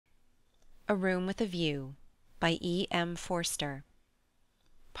A Room with a View, by E. M. Forster.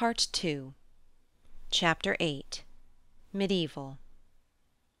 Part 2. Chapter 8. Medieval.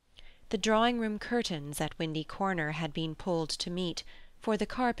 The drawing-room curtains at Windy Corner had been pulled to meet, for the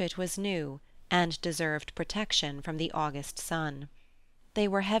carpet was new, and deserved protection from the August sun. They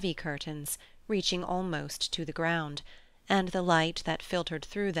were heavy curtains, reaching almost to the ground, and the light that filtered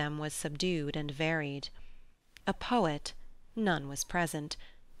through them was subdued and varied. A poet, none was present,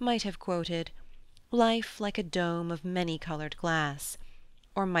 might have quoted, "Life like a dome of many-coloured glass,"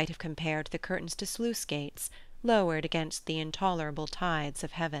 or might have compared the curtains to sluice-gates, lowered against the intolerable tides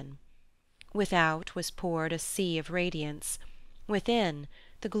of heaven. Without was poured a sea of radiance; within,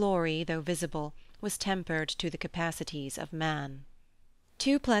 the glory, though visible, was tempered to the capacities of man.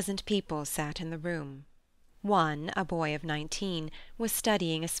 Two pleasant people sat in the room. One, a boy of 19, was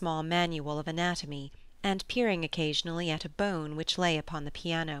studying a small manual of anatomy, and peering occasionally at a bone which lay upon the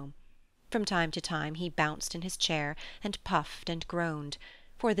piano. From time to time he bounced in his chair, and puffed and groaned,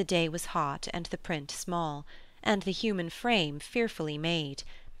 for the day was hot and the print small, and the human frame fearfully made,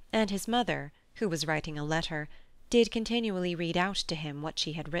 and his mother, who was writing a letter, did continually read out to him what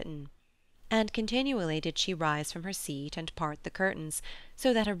she had written. And continually did she rise from her seat and part the curtains,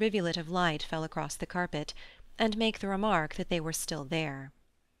 so that a rivulet of light fell across the carpet, and make the remark that they were still there.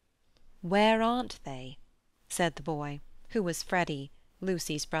 "Where aren't they?" said the boy, who was Freddy,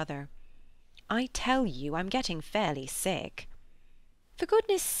 Lucy's brother. "I tell you I'm getting fairly sick." "For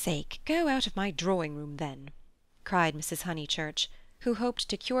goodness' sake, go out of my drawing-room, then," cried Mrs. Honeychurch, who hoped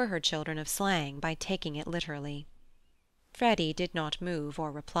to cure her children of slang by taking it literally. Freddy did not move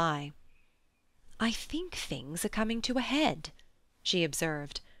or reply. "I think things are coming to a head," she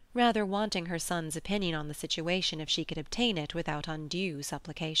observed, rather wanting her son's opinion on the situation if she could obtain it without undue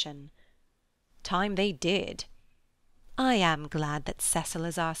supplication. "Time they did." "I am glad that Cecil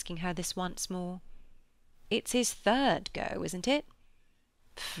is asking her this once more." "It's his third go, isn't it?"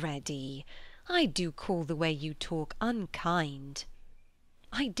 "Freddy, I do call the way you talk unkind."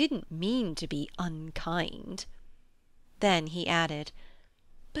 "I didn't mean to be unkind." Then he added,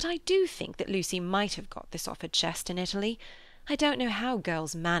 "But I do think that Lucy might have got this off her chest in Italy. I don't know how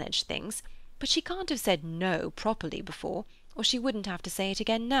girls manage things, but she can't have said no properly before, or she wouldn't have to say it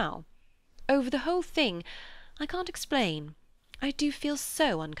again now. Over the whole thing, I can't explain, I do feel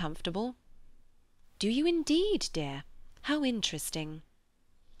so uncomfortable." "Do you indeed, dear? How interesting."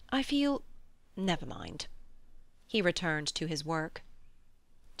 "I feel—never mind." He returned to his work.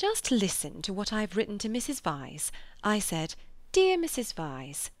 "Just listen to what I've written to Mrs. Vyse. I said, 'Dear Mrs.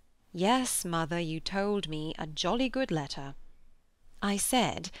 Vyse.' Yes, mother, you told me, a jolly good letter. I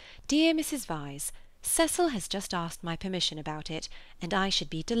said, 'Dear Mrs. Vyse, Cecil has just asked my permission about it, and I should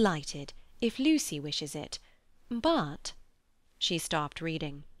be delighted, if Lucy wishes it. But—' She stopped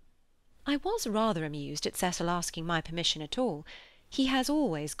reading. "I was rather amused at Cecil asking my permission at all. He has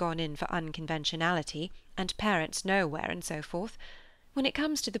always gone in for unconventionality, and parents nowhere, and so forth. When it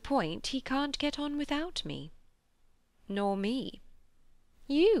comes to the point, he can't get on without me." "Nor me."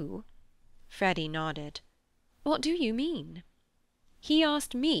 "You?" Freddy nodded. "What do you mean?" "He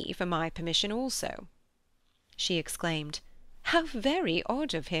asked me for my permission also." She exclaimed, "How very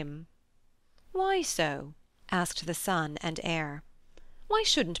odd of him!" "Why so?" asked the son and heir. "Why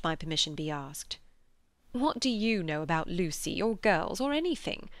shouldn't my permission be asked?" "What do you know about Lucy, or girls, or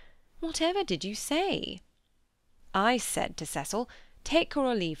anything? Whatever did you say?" "I said to Cecil, 'Take her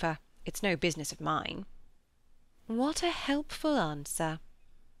or leave her. It's no business of mine.'" "What a helpful answer!"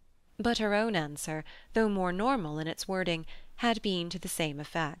 But her own answer, though more normal in its wording, had been to the same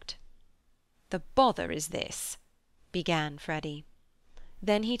effect. "The bother is this," began Freddy.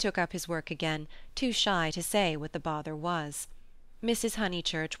 Then he took up his work again, too shy to say what the bother was. Mrs.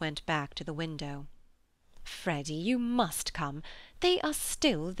 Honeychurch went back to the window. "Freddy, you must come. They are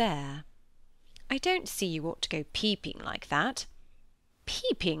still there." "I don't see you ought to go peeping like that."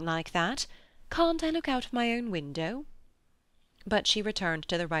 "Peeping like that? Can't I look out of my own window?" But she returned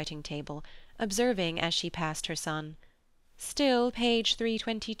to the writing-table, observing as she passed her son, "Still page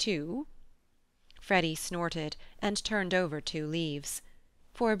 322?" Freddy snorted, and turned over 2 leaves.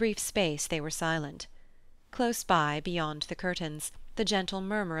 For a brief space they were silent. Close by, beyond the curtains, the gentle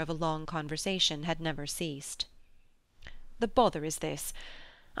murmur of a long conversation had never ceased. "The bother is this.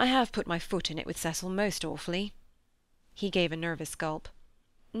 I have put my foot in it with Cecil most awfully." He gave a nervous gulp.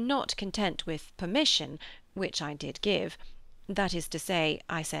 "Not content with permission, which I did give. That is to say,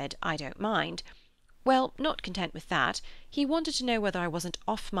 I said, 'I don't mind.' Well, not content with that, he wanted to know whether I wasn't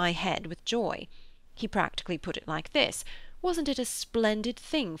off my head with joy. He practically put it like this: wasn't it a splendid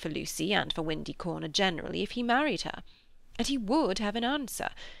thing for Lucy and for Windy Corner generally if he married her? And he would have an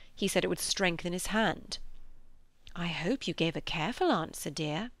answer. He said it would strengthen his hand." "I hope you gave a careful answer,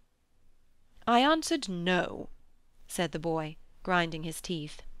 dear." "I answered no," said the boy, grinding his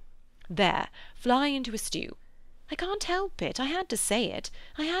teeth. "There, fly into a stew. I can't help it. I had to say it.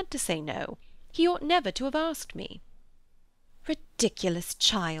 I had to say no. He ought never to have asked me." "Ridiculous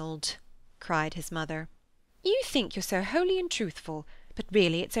child!" cried his mother. "You think you're so holy and truthful, but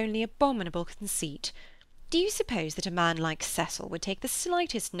really it's only abominable conceit. Do you suppose that a man like Cecil would take the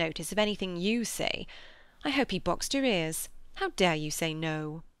slightest notice of anything you say? I hope he boxed your ears. How dare you say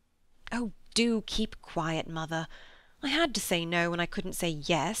no?" "Oh, do keep quiet, mother. I had to say no when I couldn't say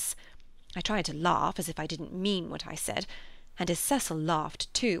yes. I tried to laugh as if I didn't mean what I said, and as Cecil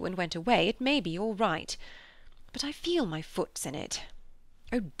laughed too and went away, it may be all right. But I feel my foot's in it.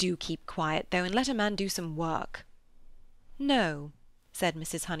 Oh, do keep quiet, though, and let a man do some work." "No," said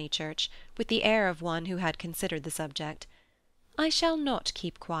Mrs. Honeychurch, with the air of one who had considered the subject. "I shall not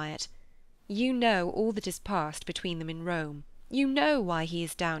keep quiet. You know all that has passed between them in Rome. You know why he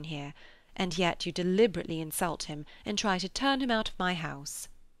is down here, and yet you deliberately insult him and try to turn him out of my house."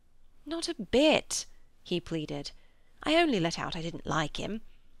 "Not a bit," he pleaded. "I only let out I didn't like him.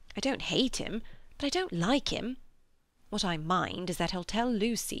 I don't hate him, but I don't like him. What I mind is that he'll tell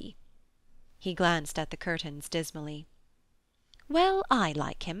Lucy." He glanced at the curtains dismally. "Well, I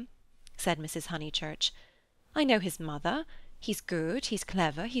like him," said Mrs. Honeychurch. "I know his mother. He's good, he's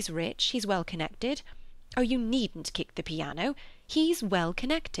clever, he's rich, he's well-connected. Oh, you needn't kick the piano. He's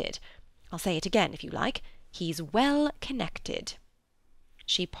well-connected. I'll say it again if you like. He's well-connected."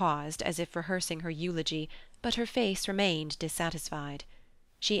 She paused, as if rehearsing her eulogy, but her face remained dissatisfied.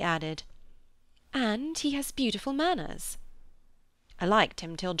 She added, "And he has beautiful manners." "I liked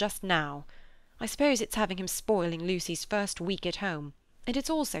him till just now. I suppose it's having him spoiling Lucy's first week at home, and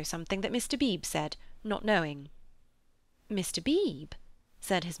it's also something that Mr. Beebe said, not knowing." "Mr. Beebe?"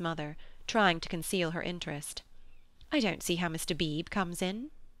 said his mother, trying to conceal her interest. "I don't see how Mr. Beebe comes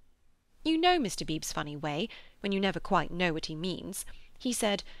in." "You know Mr. Beebe's funny way, when you never quite know what he means. He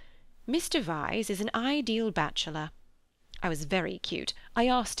said, 'Mr. Vyse is an ideal bachelor.' I was very cute. I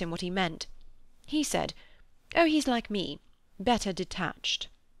asked him what he meant. He said, 'Oh, he's like me, better detached.'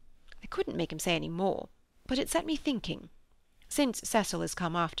 I couldn't make him say any more, but it set me thinking. Since Cecil has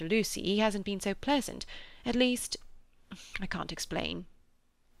come after Lucy, he hasn't been so pleasant. At least, I can't explain."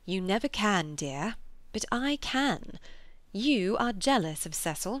 "You never can, dear, but I can. You are jealous of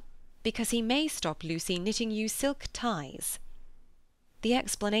Cecil, because he may stop Lucy knitting you silk ties." The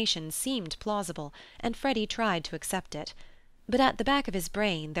explanation seemed plausible, and Freddy tried to accept it, but at the back of his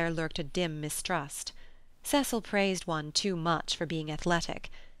brain there lurked a dim mistrust. Cecil praised one too much for being athletic.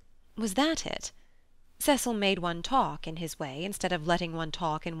 Was that it? Cecil made one talk in his way, instead of letting one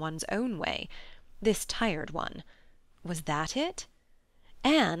talk in one's own way. This tired one. Was that it?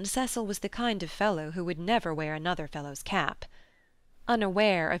 And Cecil was the kind of fellow who would never wear another fellow's cap.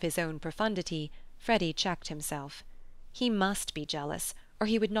 Unaware of his own profundity, Freddy checked himself. He must be jealous, or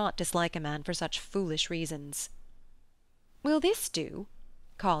he would not dislike a man for such foolish reasons. "Will this do?"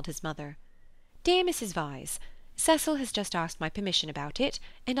 called his mother. "Dear Mrs. Vyse, Cecil has just asked my permission about it,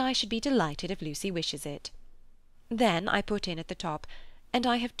 and I should be delighted if Lucy wishes it." Then I put in at the top, "and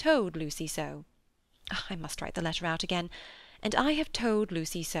I have told Lucy so." I must write the letter out again. "And I have told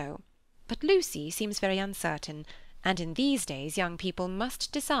Lucy so. But Lucy seems very uncertain, and in these days young people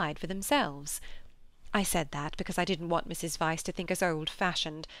must decide for themselves." I said that because I didn't want Mrs. Vyse to think us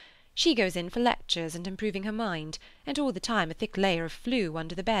old-fashioned. She goes in for lectures and improving her mind, and all the time a thick layer of flue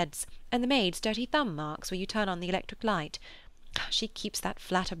under the beds, and the maid's dirty thumb marks where you turn on the electric light. She keeps that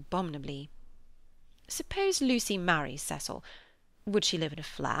flat abominably. Suppose Lucy marries Cecil. Would she live in a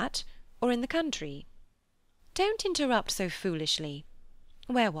flat, or in the country? Don't interrupt so foolishly.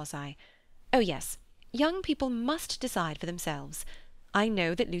 Where was I? Oh, yes. Young people must decide for themselves. I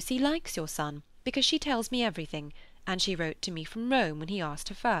know that Lucy likes your son, because she tells me everything, and she wrote to me from Rome when he asked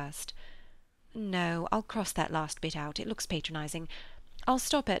her first. No, I'll cross that last bit out. It looks patronising. I'll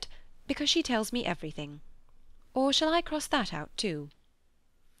stop at, because she tells me everything. Or shall I cross that out too?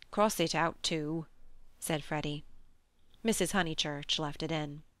 Cross it out too, said Freddy. Mrs. Honeychurch left it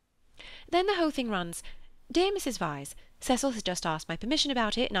in. Then the whole thing runs, Dear Mrs. Vyse, Cecil has just asked my permission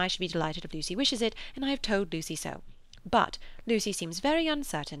about it, and I should be delighted if Lucy wishes it, and I have told Lucy so. But Lucy seems very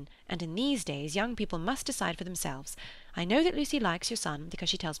uncertain, and in these days young people must decide for themselves. I know that Lucy likes your son, because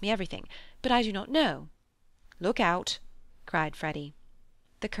she tells me everything, but I do not know. Look out, cried Freddy.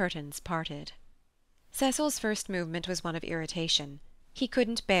 The curtains parted. Cecil's first movement was one of irritation. He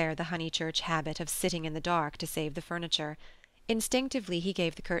couldn't bear the Honeychurch habit of sitting in the dark to save the furniture. Instinctively he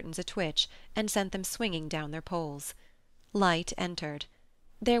gave the curtains a twitch, and sent them swinging down their poles. Light entered.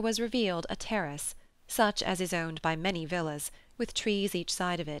 There was revealed a terrace, such as is owned by many villas, with trees each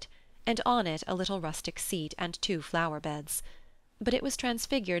side of it, and on it a little rustic seat and 2 flower-beds. But it was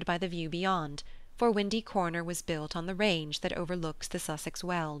transfigured by the view beyond, for Windy Corner was built on the range that overlooks the Sussex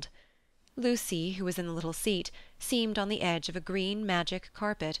Weald. Lucy, who was in the little seat, seemed on the edge of a green magic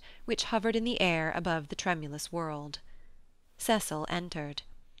carpet which hovered in the air above the tremulous world. Cecil entered.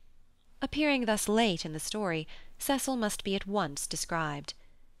 Appearing thus late in the story, Cecil must be at once described.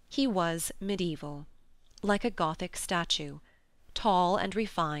 He was medieval, like a Gothic statue, tall and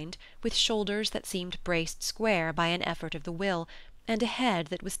refined, with shoulders that seemed braced square by an effort of the will, and a head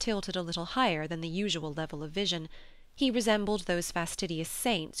that was tilted a little higher than the usual level of vision. He resembled those fastidious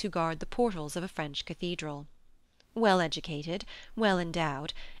saints who guard the portals of a French cathedral. Well educated, well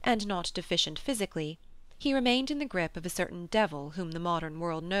endowed, and not deficient physically, he remained in the grip of a certain devil whom the modern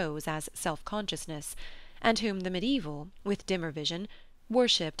world knows as self-consciousness, and whom the medieval, with dimmer vision,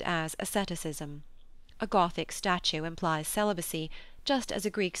 worshipped as asceticism. A Gothic statue implies celibacy, just as a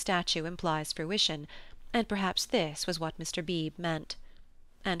Greek statue implies fruition, and perhaps this was what Mr. Beebe meant.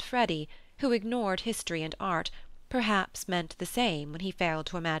 And Freddy, who ignored history and art, perhaps meant the same when he failed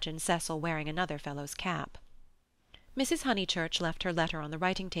to imagine Cecil wearing another fellow's cap. Mrs. Honeychurch left her letter on the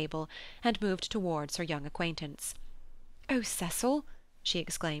writing-table and moved towards her young acquaintance. "Oh, Cecil!" she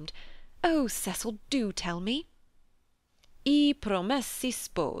exclaimed. "Oh, Cecil, do tell me!" "I promessi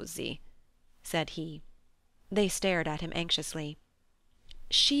sposi," said he. They stared at him anxiously.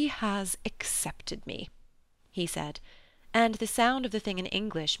 "She has accepted me," he said, and the sound of the thing in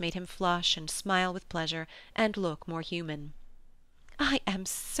English made him flush and smile with pleasure and look more human. "I am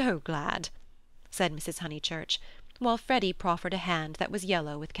so glad," said Mrs. Honeychurch, while Freddy proffered a hand that was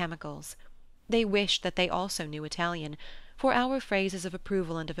yellow with chemicals. They wished that they also knew Italian, for our phrases of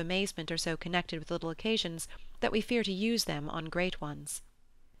approval and of amazement are so connected with little occasions that we fear to use them on great ones.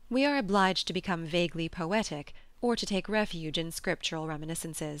 We are obliged to become vaguely poetic, or to take refuge in scriptural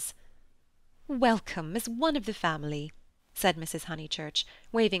reminiscences. "Welcome as one of the family," said Mrs. Honeychurch,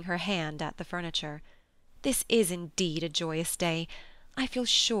 waving her hand at the furniture. "This is indeed a joyous day. I feel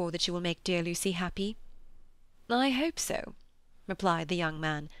sure that you will make dear Lucy happy." "I hope so," replied the young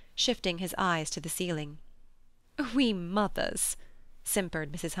man, shifting his eyes to the ceiling. "We mothers,"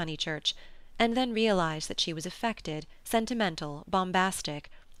 simpered Mrs. Honeychurch, and then realized that she was affected, sentimental, bombastic,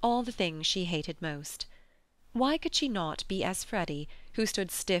 all the things she hated most. Why could she not be as Freddy, who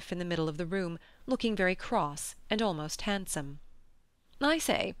stood stiff in the middle of the room, looking very cross and almost handsome? "I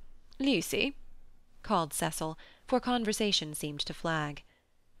say, Lucy," called Cecil, for conversation seemed to flag.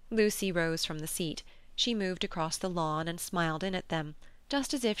 Lucy rose from the seat. She moved across the lawn and smiled in at them,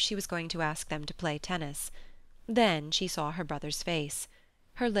 just as if she was going to ask them to play tennis. Then she saw her brother's face.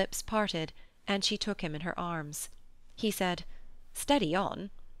 Her lips parted, and she took him in her arms. He said, "Steady on."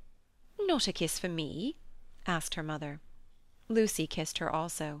 "Not a kiss for me?" asked her mother. Lucy kissed her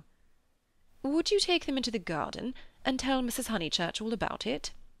also. "Would you take them into the garden and tell Mrs. Honeychurch all about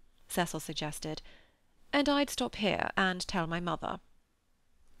it?" Cecil suggested. "And I'd stop here and tell my mother."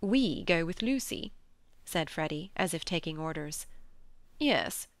 "We go with Lucy," said Freddy, as if taking orders.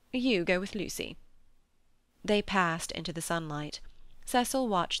 "Yes, you go with Lucy." They passed into the sunlight. Cecil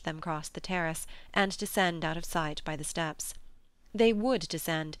watched them cross the terrace and descend out of sight by the steps. They would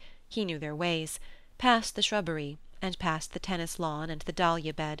descend, he knew their ways, past the shrubbery, and past the tennis lawn and the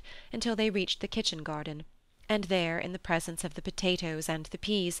dahlia bed, until they reached the kitchen garden, and there, in the presence of the potatoes and the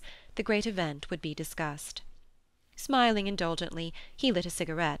peas, the great event would be discussed. Smiling indulgently, he lit a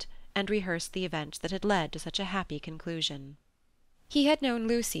cigarette, and rehearsed the events that had led to such a happy conclusion. He had known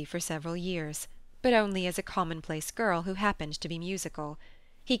Lucy for several years, but only as a commonplace girl who happened to be musical.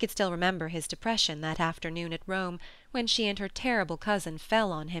 He could still remember his depression that afternoon at Rome, when she and her terrible cousin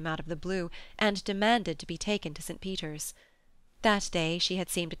fell on him out of the blue and demanded to be taken to St. Peter's. That day she had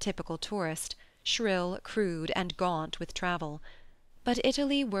seemed a typical tourist, shrill, crude, and gaunt with travel. But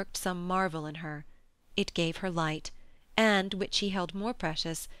Italy worked some marvel in her. It gave her light, and, which he held more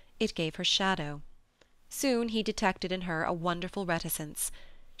precious, it gave her shadow. Soon he detected in her a wonderful reticence.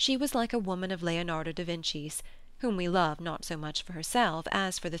 She was like a woman of Leonardo da Vinci's, whom we love not so much for herself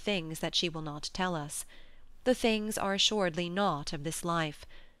as for the things that she will not tell us. The things are assuredly not of this life.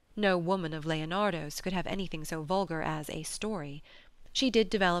 No woman of Leonardo's could have anything so vulgar as a story. She did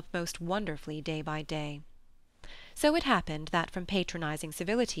develop most wonderfully day by day. So it happened that from patronizing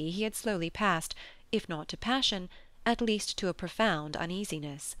civility he had slowly passed, if not to passion, at least to a profound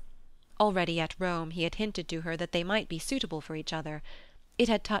uneasiness. Already at Rome he had hinted to her that they might be suitable for each other. It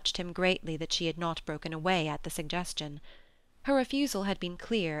had touched him greatly that she had not broken away at the suggestion. Her refusal had been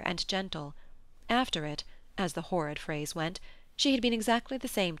clear and gentle. After it, as the horrid phrase went, She had been exactly the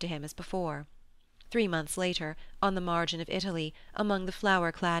same to him as before. 3 months later, on the margin of Italy, among the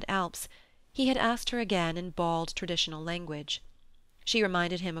flower-clad Alps, he had asked her again in bald traditional language. She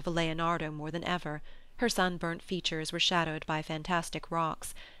reminded him of a Leonardo more than ever. Her sunburnt features were shadowed by fantastic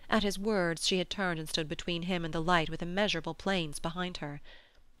rocks. At his words she had turned and stood between him and the light with immeasurable plains behind her.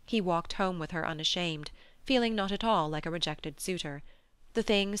 He walked home with her unashamed, feeling not at all like a rejected suitor. The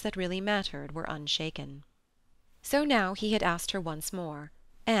things that really mattered were unshaken. So now he had asked her once more,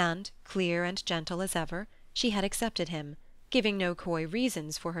 and, clear and gentle as ever, she had accepted him, giving no coy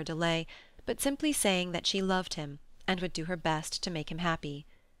reasons for her delay, but simply saying that she loved him, and would do her best to make him happy.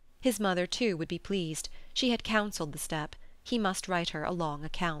 His mother, too, would be pleased. She had counselled the step. He must write her a long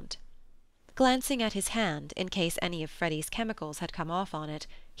account. Glancing at his hand, in case any of Freddy's chemicals had come off on it,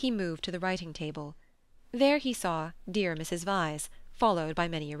 he moved to the writing-table. There he saw "Dear Mrs. Vyse," followed by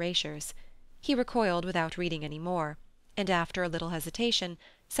many erasures. He recoiled without reading any more, and after a little hesitation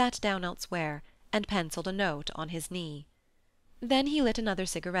sat down elsewhere, and pencilled a note on his knee. Then he lit another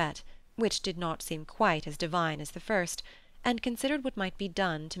cigarette, which did not seem quite as divine as the first, and considered what might be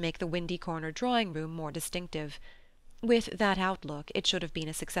done to make the Windy Corner drawing-room more distinctive. With that outlook it should have been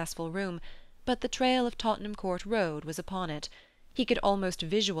a successful room, but the trail of Tottenham Court Road was upon it. He could almost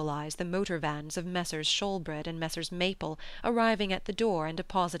visualize the motor vans of Messrs. Shoolbred and Messrs. Maple arriving at the door and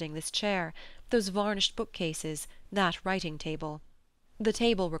depositing this chair, those varnished bookcases, that writing-table. The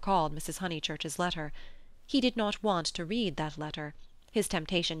table recalled Mrs. Honeychurch's letter. He did not want to read that letter. His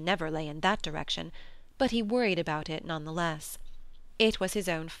temptation never lay in that direction, but he worried about it none the less. It was his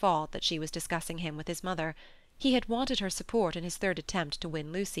own fault that she was discussing him with his mother. He had wanted her support in his third attempt to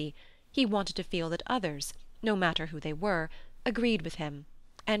win Lucy. He wanted to feel that others, no matter who they were, agreed with him,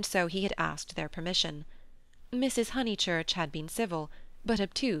 and so he had asked their permission. Mrs. Honeychurch had been civil, but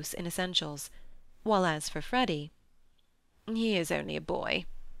obtuse in essentials, while as for Freddy— "He is only a boy,"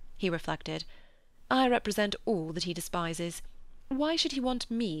 he reflected. "I represent all that he despises. Why should he want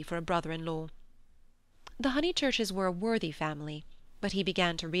me for a brother-in-law?" The Honeychurches were a worthy family, but he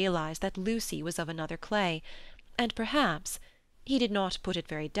began to realize that Lucy was of another clay, and perhaps—he did not put it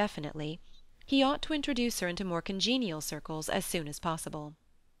very definitely—he ought to introduce her into more congenial circles as soon as possible.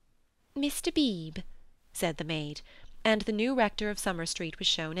 "Mr. Beebe," said the maid, and the new rector of Summer Street was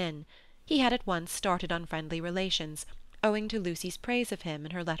shown in. He had at once started on friendly relations, owing to Lucy's praise of him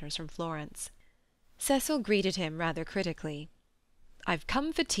in her letters from Florence. Cecil greeted him rather critically. "I've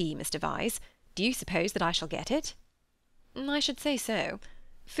come for tea, Mr. Vyse. Do you suppose that I shall get it?" "I should say so.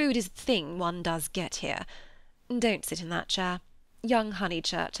 Food is the thing one does get here. Don't sit in that chair. Young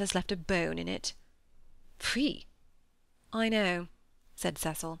Honeychurch has left a bone in it." "Pfui!" "I know," said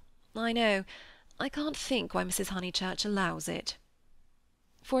Cecil. "I know. I can't think why Mrs. Honeychurch allows it."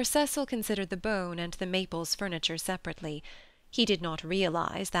 For Cecil considered the bone and the Maples furniture separately. He did not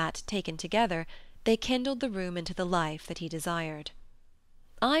realize that, taken together, they kindled the room into the life that he desired.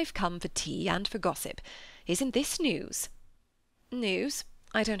 "I've come for tea and for gossip. Isn't this news?" "News?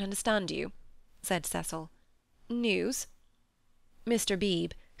 I don't understand you," said Cecil. "News?" Mr.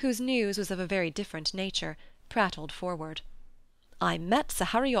 Beebe, whose news was of a very different nature, prattled forward. "I met Sir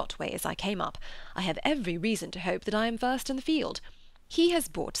Harry Otway as I came up. I have every reason to hope that I am first in the field. He has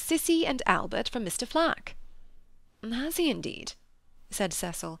bought Cissy and Albert from Mr. Flack." "Has he indeed?" said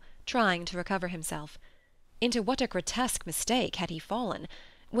Cecil, trying to recover himself. Into what a grotesque mistake had he fallen!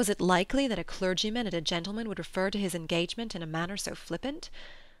 Was it likely that a clergyman and a gentleman would refer to his engagement in a manner so flippant?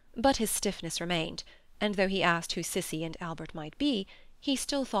 But his stiffness remained, and though he asked who Cissy and Albert might be, he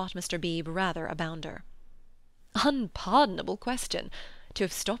still thought Mr. Beebe rather a bounder. "Unpardonable question! To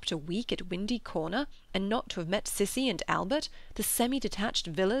have stopped a week at Windy Corner, and not to have met Cissy and Albert, the semi-detached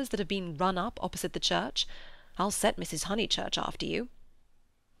villas that have been run up opposite the church. I'll set Mrs. Honeychurch after you."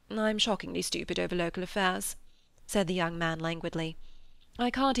 "I'm shockingly stupid over local affairs," said the young man languidly. "I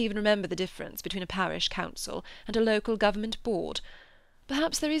can't even remember the difference between a parish council and a local government board.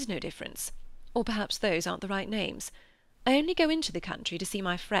 Perhaps there is no difference, or perhaps those aren't the right names. I only go into the country to see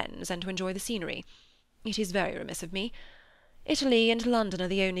my friends and to enjoy the scenery. It is very remiss of me. Italy and London are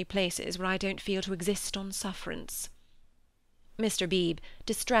the only places where I don't feel to exist on sufferance." Mr. Beebe,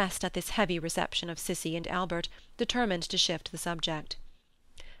 distressed at this heavy reception of Cissy and Albert, determined to shift the subject.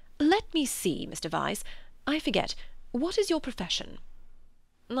 "Let me see, Mr. Vyse. I forget. What is your profession?"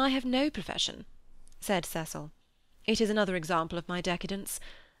 "I have no profession," said Cecil. "It is another example of my decadence.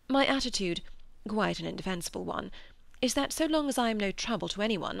 My attitude—quite an indefensible one—is that so long as I am no trouble to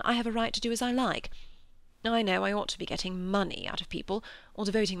anyone, I have a right to do as I like. I know I ought to be getting money out of people, or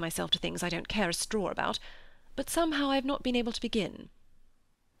devoting myself to things I don't care a straw about, but somehow I have not been able to begin."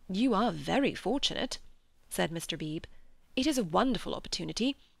 "You are very fortunate," said Mr. Beebe. It is a wonderful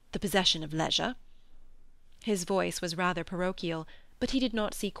opportunity, the possession of leisure." His voice was rather parochial, but he did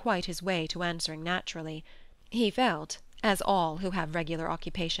not see quite his way to answering naturally. He felt, as all who have regular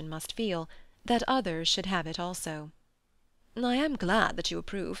occupation must feel, that others should have it also. "I am glad that you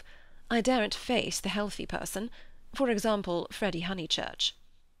approve. I daren't face the healthy person. For example, Freddy Honeychurch."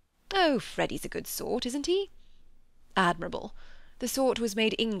 "Oh, Freddy's a good sort, isn't he?" "Admirable. The sort who has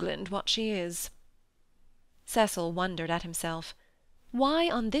made England what she is." Cecil wondered at himself. Why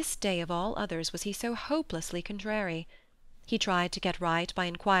on this day of all others was he so hopelessly contrary? He tried to get right by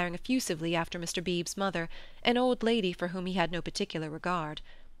inquiring effusively after Mr. Beebe's mother, an old lady for whom he had no particular regard.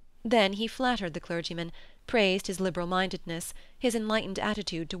 Then he flattered the clergyman, praised his liberal-mindedness, his enlightened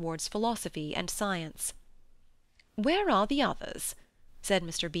attitude towards philosophy and science. "Where are the others?" said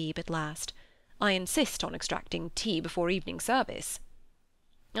Mr. Beebe at last. "I insist on extracting tea before evening service."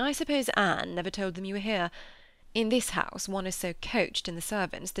 "I suppose Anne never told them you were here. In this house one is so coached in the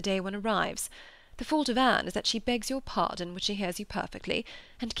servants the day one arrives. The fault of Anne is that she begs your pardon when she hears you perfectly,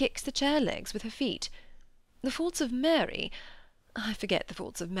 and kicks the chair-legs with her feet. The faults of Mary—I forget the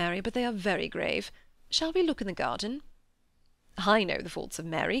faults of Mary, but they are very grave. Shall we look in the garden?" "I know the faults of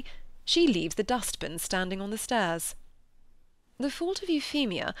Mary. She leaves the dustbin standing on the stairs." "The fault of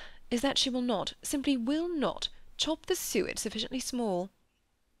Euphemia is that she will not, simply will not, chop the suet sufficiently small."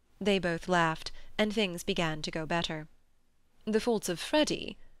 They both laughed, and things began to go better. "The faults of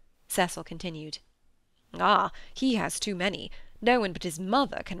Freddy," Cecil continued. "Ah, he has too many. No one but his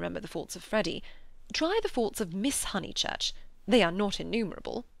mother can remember the faults of Freddy. Try the faults of Miss Honeychurch. They are not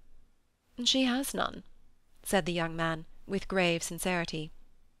innumerable." "She has none," said the young man, with grave sincerity.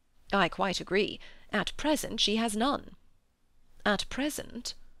 "I quite agree. At present she has none." "At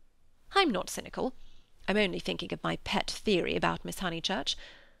present?" "I'm not cynical. I'm only thinking of my pet theory about Miss Honeychurch.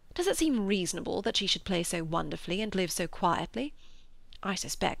 Does it seem reasonable that she should play so wonderfully and live so quietly? I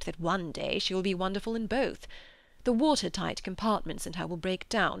suspect that one day she will be wonderful in both. The watertight compartments in her will break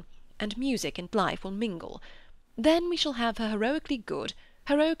down, and music and life will mingle. Then we shall have her heroically good,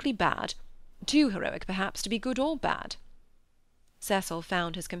 heroically bad, too heroic perhaps to be good or bad." Cecil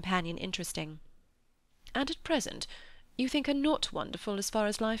found his companion interesting. "And at present you think her not wonderful as far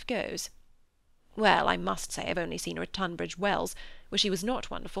as life goes?" "Well, I must say I've only seen her at Tunbridge Wells, where she was not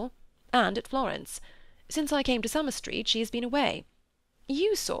wonderful, and at Florence. Since I came to Summer Street she has been away.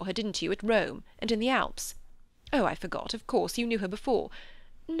 You saw her, didn't you, at Rome and in the Alps? Oh, I forgot, of course, you knew her before.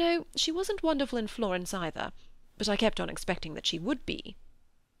 No, she wasn't wonderful in Florence either, but I kept on expecting that she would be."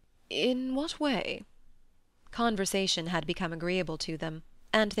 "In what way?" Conversation had become agreeable to them,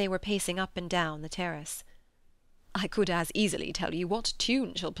 and they were pacing up and down the terrace. "I could as easily tell you what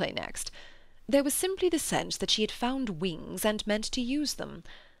tune she'll play next. There was simply the sense that she had found wings and meant to use them.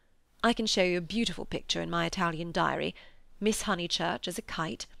 I can show you a beautiful picture in my Italian diary. Miss Honeychurch as a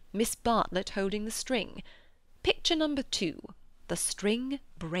kite, Miss Bartlett holding the string. Picture number 2, the string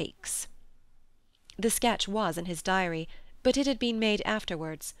breaks." The sketch was in his diary, but it had been made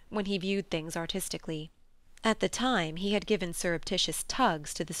afterwards, when he viewed things artistically. At the time he had given surreptitious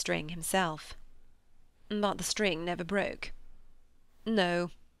tugs to the string himself. "But the string never broke."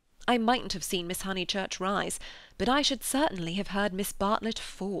 "No. I mightn't have seen Miss Honeychurch rise, but I should certainly have heard Miss Bartlett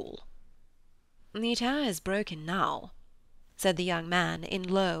fall." "It has broken now," said the young man in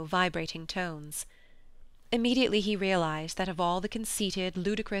low, vibrating tones. Immediately he realized that of all the conceited,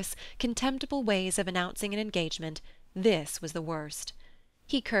 ludicrous, contemptible ways of announcing an engagement, this was the worst.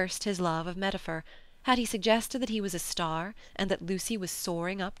 He cursed his love of metaphor. Had he suggested that he was a star, and that Lucy was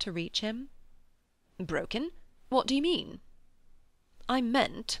soaring up to reach him? "Broken? What do you mean?" "I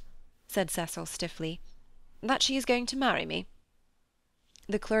meant," said Cecil stiffly, "that she is going to marry me."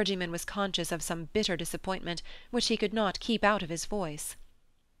 The clergyman was conscious of some bitter disappointment which he could not keep out of his voice.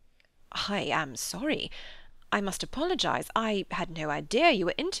 "I am sorry. I must apologize. I had no idea you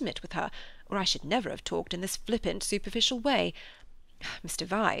were intimate with her, or I should never have talked in this flippant, superficial way. Mr.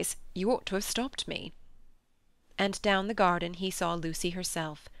 Vyse, you ought to have stopped me." And down the garden he saw Lucy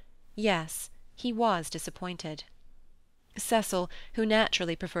herself. Yes, he was disappointed. Cecil, who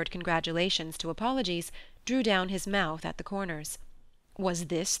naturally preferred congratulations to apologies, drew down his mouth at the corners. Was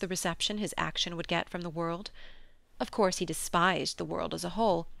this the reception his action would get from the world? Of course he despised the world as a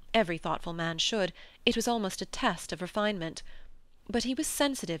whole, every thoughtful man should, it was almost a test of refinement. But he was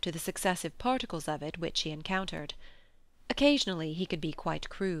sensitive to the successive particles of it which he encountered. Occasionally he could be quite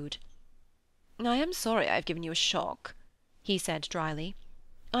crude. "I am sorry I have given you a shock," he said dryly.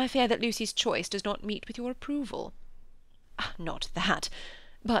 "I fear that Lucy's choice does not meet with your approval." "Not that.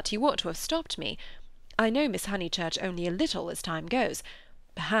 But you ought to have stopped me. I know Miss Honeychurch only a little as time goes.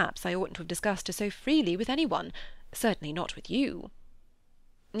 Perhaps I oughtn't to have discussed her so freely with any one. Certainly not with you.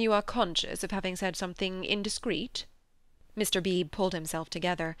 You are conscious of having said something indiscreet? Mr. Beebe pulled himself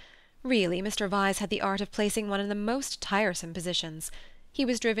together. Really, Mr. Vyse had the art of placing one in the most tiresome positions. He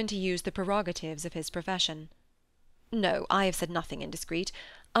was driven to use the prerogatives of his profession. No, I have said nothing indiscreet.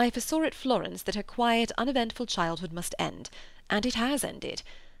 I foresaw at Florence that her quiet, uneventful childhood must end, and it has ended.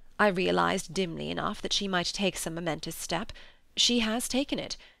 I realized dimly enough that she might take some momentous step. She has taken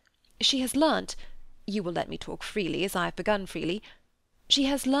it. She has learnt—you will let me talk freely, as I have begun freely— she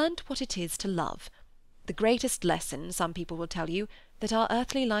has learnt what it is to love. The greatest lesson, some people will tell you, that our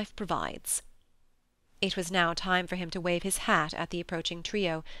earthly life provides. It was now time for him to wave his hat at the approaching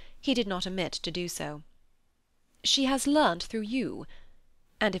trio. He did not omit to do so. She has learnt through you.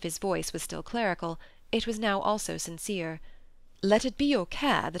 And if his voice was still clerical, it was now also sincere. Let it be your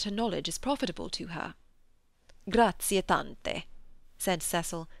care that her knowledge is profitable to her. Grazie tante, said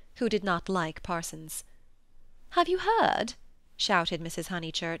Cecil, who did not like parsons. Have you heard? shouted Mrs.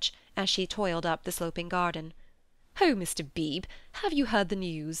 Honeychurch, as she toiled up the sloping garden. Oh, Mr. Beebe, have you heard the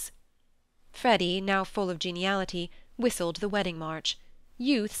news? Freddy, now full of geniality, whistled the wedding march.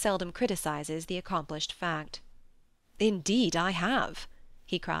 Youth seldom criticizes the accomplished fact. Indeed I have,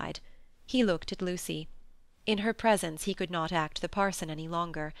 he cried. He looked at Lucy. In her presence he could not act the parson any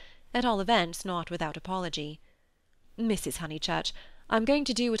longer, at all events not without apology. Mrs. Honeychurch, I'm going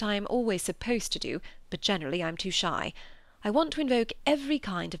to do what I am always supposed to do, but generally I'm too shy. I want to invoke every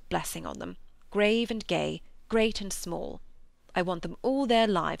kind of blessing on them, grave and gay, great and small. I want them all their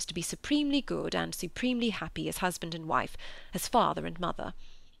lives to be supremely good and supremely happy as husband and wife, as father and mother.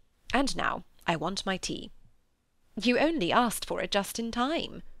 And now I want my tea. You only asked for it just in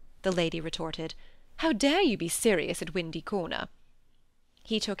time, the lady retorted. How dare you be serious at Windy Corner?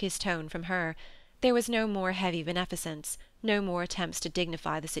 He took his tone from her. There was no more heavy beneficence, no more attempts to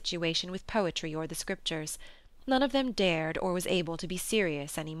dignify the situation with poetry or the Scriptures. None of them dared or was able to be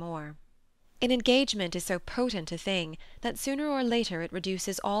serious any more. An engagement is so potent a thing that sooner or later it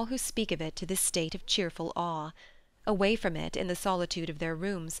reduces all who speak of it to this state of cheerful awe. Away from it, in the solitude of their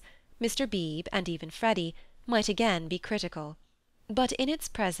rooms, Mr. Beebe, and even Freddy, might again be critical, but in its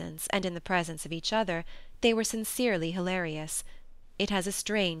presence, and in the presence of each other, they were sincerely hilarious. It has a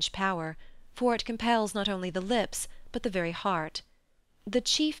strange power, for it compels not only the lips, but the very heart. The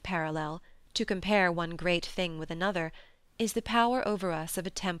chief parallel, to compare one great thing with another, is the power over us of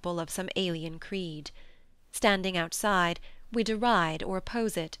a temple of some alien creed. Standing outside, we deride or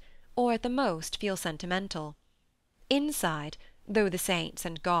oppose it, or at the most feel sentimental. Inside, though the saints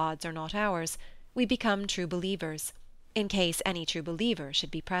and gods are not ours, we become true believers, in case any true believer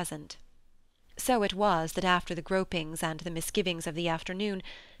should be present. So it was that after the gropings and the misgivings of the afternoon,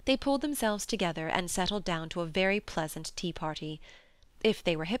 they pulled themselves together and settled down to a very pleasant tea-party. If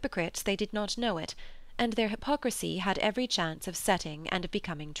they were hypocrites, they did not know it, and their hypocrisy had every chance of setting and of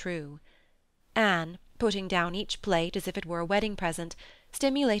becoming true. Anne, putting down each plate as if it were a wedding present,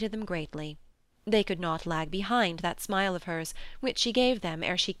 stimulated them greatly. They could not lag behind that smile of hers, which she gave them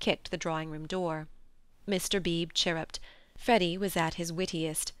ere she kicked the drawing-room door. Mr. Beebe chirruped. Freddy was at his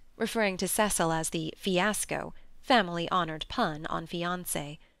wittiest, referring to Cecil as the fiasco, family-honoured pun on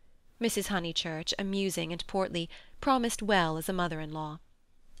fiancé. Mrs. Honeychurch, amusing and portly, promised well as a mother-in-law.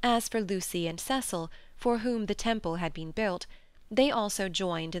 As for Lucy and Cecil, for whom the temple had been built, they also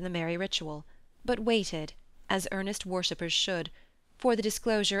joined in the merry ritual, but waited, as earnest worshippers should, for the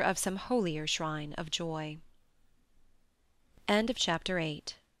disclosure of some holier shrine of joy. End of chapter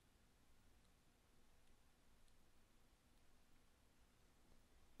 8.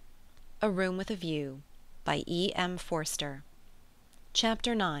 A Room with a View, by E. M. Forster.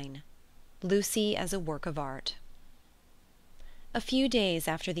 Chapter 9. Lucy as a Work of Art. A few days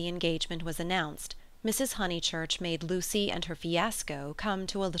after the engagement was announced, Mrs. Honeychurch made Lucy and her fiasco come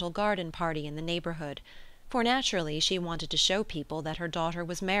to a little garden party in the neighbourhood, for naturally she wanted to show people that her daughter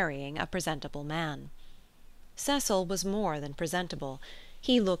was marrying a presentable man. Cecil was more than presentable.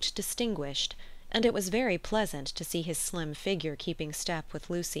 He looked distinguished, and it was very pleasant to see his slim figure keeping step with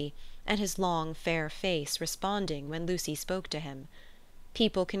Lucy, and his long, fair face responding when Lucy spoke to him.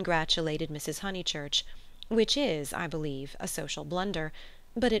 People congratulated Mrs. Honeychurch, which is, I believe, a social blunder,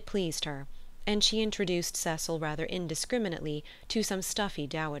 but it pleased her, and she introduced Cecil rather indiscriminately to some stuffy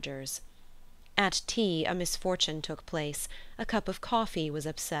dowagers. At tea a misfortune took place. A cup of coffee was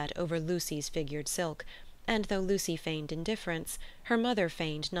upset over Lucy's figured silk, and though Lucy feigned indifference, her mother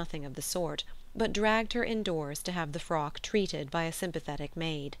feigned nothing of the sort, but dragged her indoors to have the frock treated by a sympathetic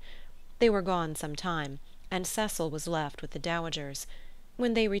maid. They were gone some time, and Cecil was left with the dowagers.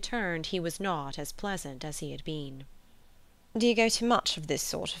 When they returned he was not as pleasant as he had been. "Do you go to much of this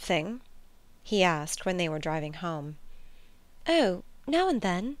sort of thing?" he asked when they were driving home. "Oh, now and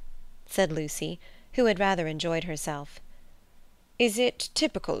then," said Lucy, who had rather enjoyed herself. "Is it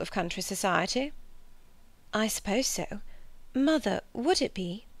typical of country society?" "I suppose so. Mother, would it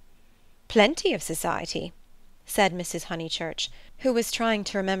be?" "Plenty of society," said Mrs. Honeychurch, who was trying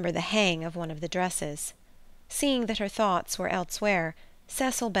to remember the hang of one of the dresses. Seeing that her thoughts were elsewhere,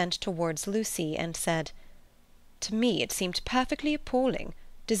 Cecil bent towards Lucy and said, "To me it seemed perfectly appalling,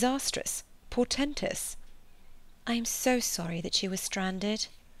 disastrous, portentous." "I am so sorry that she was stranded."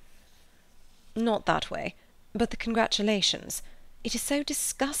 "Not that way, but the congratulations. It is so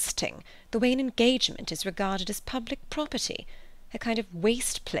disgusting, the way an engagement is regarded as public property, a kind of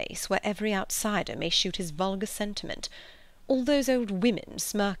waste place where every outsider may shoot his vulgar sentiment. All those old women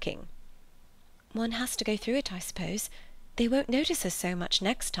smirking." "One has to go through it, I suppose. They won't notice us so much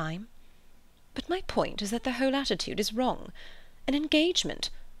next time." But my point is that the whole attitude is wrong. An engagement,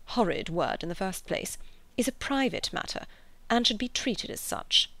 horrid word in the first place, is a private matter, and should be treated as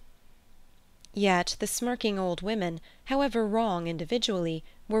such. Yet the smirking old women, however wrong individually,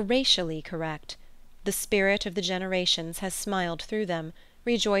 were racially correct. The spirit of the generations has smiled through them,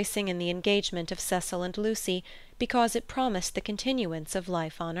 rejoicing in the engagement of Cecil and Lucy because it promised the continuance of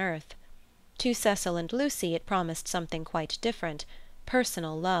life on earth. To Cecil and Lucy it promised something quite different,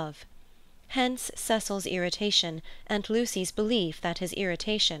 personal love. Hence Cecil's irritation and Lucy's belief that his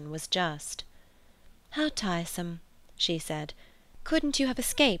irritation was just. "How tiresome," she said. "Couldn't you have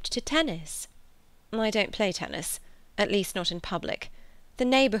escaped to tennis?" "I don't play tennis, at least not in public. The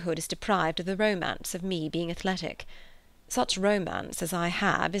neighbourhood is deprived of the romance of me being athletic. Such romance as I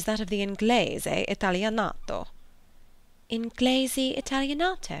have is that of the Inglese Italianato." "Inglese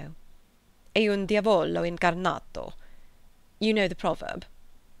Italianato?" "E un diavolo incarnato. You know the proverb?"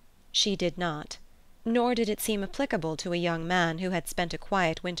 She did not. Nor did it seem applicable to a young man who had spent a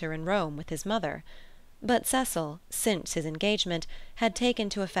quiet winter in Rome with his mother. But Cecil, since his engagement, had taken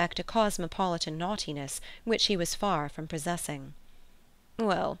to affect a cosmopolitan naughtiness which he was far from possessing.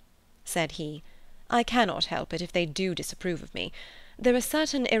 "Well," said he, "I cannot help it if they do disapprove of me. There are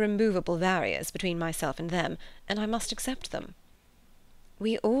certain irremovable barriers between myself and them, and I must accept them."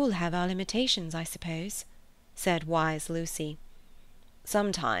 "We all have our limitations, I suppose," said wise Lucy.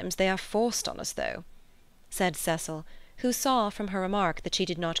 "Sometimes they are forced on us, though," said Cecil, who saw from her remark that she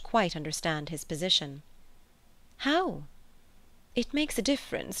did not quite understand his position. "How?" "It makes a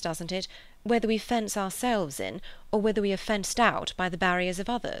difference, doesn't it, whether we fence ourselves in, or whether we are fenced out by the barriers of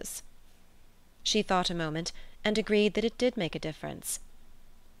others?" She thought a moment, and agreed that it did make a difference.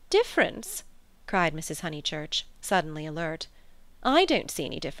 "Difference?" cried Mrs. Honeychurch, suddenly alert. "I don't see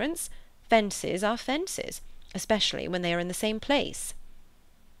any difference. Fences are fences, especially when they are in the same place."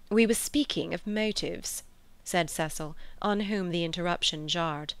 "We were speaking of motives," said Cecil, on whom the interruption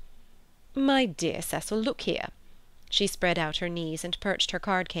jarred. "My dear Cecil, look here." She spread out her knees and perched her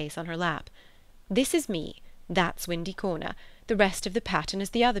card-case on her lap. "This is me, that's Windy Corner, the rest of the pattern is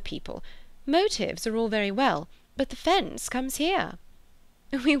the other people. Motives are all very well, but the fence comes here."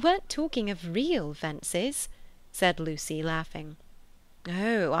 "We weren't talking of real fences," said Lucy, laughing.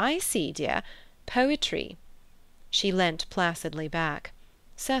 "Oh, I see, dear. Poetry." She leant placidly back.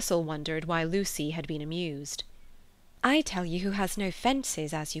 Cecil wondered why Lucy had been amused. "I tell you who has no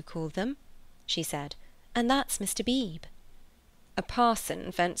fences, as you call them," she said, "and that's Mr. Beebe." "A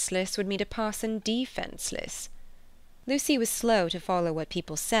parson fenceless would mean a parson defenceless." Lucy was slow to follow what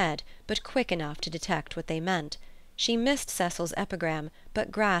people said, but quick enough to detect what they meant. She missed Cecil's epigram,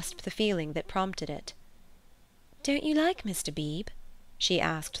 but grasped the feeling that prompted it. "Don't you like Mr. Beebe?" she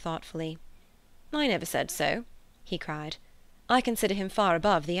asked thoughtfully. "I never said so," he cried. "I consider him far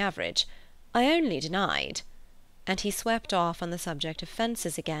above the average. I only denied—" And he swept off on the subject of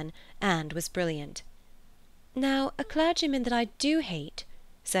fences again, and was brilliant. "Now, a clergyman that I do hate,"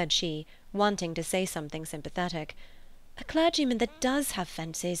 said she, wanting to say something sympathetic, "a clergyman that does have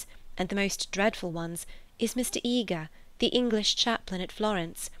fences, and the most dreadful ones, is Mr. Eager, the English chaplain at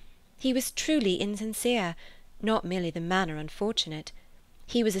Florence. He was truly insincere, not merely the manner unfortunate.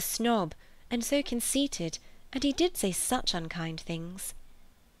 He was a snob, and so conceited, and he did say such unkind things."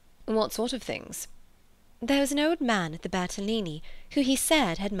 "What sort of things?" "There was an old man at the Bertolini who he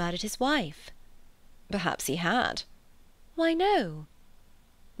said had murdered his wife." "Perhaps he had." "Why, no."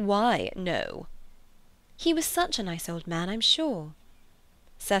 "Why, no?" "He was such a nice old man, I'm sure."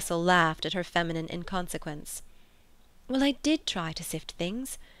 Cecil laughed at her feminine inconsequence. "Well, I did try to sift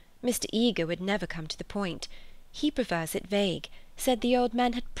things. Mr. Eager would never come to the point. He prefers it vague, said the old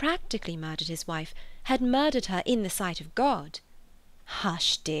man had practically murdered his wife, had murdered her in the sight of God."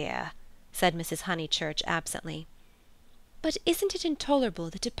 "Hush, dear," said Mrs. Honeychurch absently. But isn't it intolerable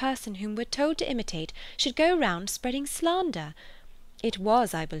that a person whom we're told to imitate should go round spreading slander? It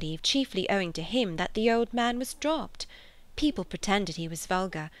was, I believe, chiefly owing to him that the old man was dropped. People pretended he was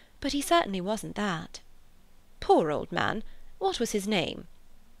vulgar, but he certainly wasn't that." "Poor old man! What was his name?"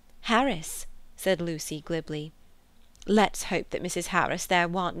 "Harris," said Lucy glibly. "Let's hope that Mrs. Harris there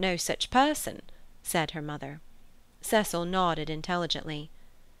warn't no such person," said her mother. Cecil nodded intelligently.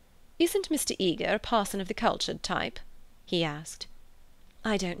 "Isn't Mr. Eager a parson of the cultured type?" he asked.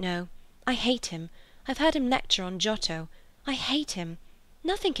 "I don't know. I hate him. I've heard him lecture on Giotto. I hate him.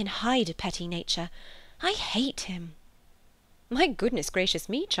 Nothing can hide a petty nature. I hate him." "My goodness gracious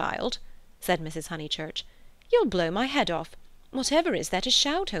me, child," said Mrs. Honeychurch. "You'll blow my head off. Whatever is there to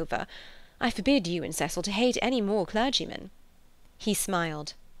shout over? I forbid you and Cecil to hate any more clergymen." He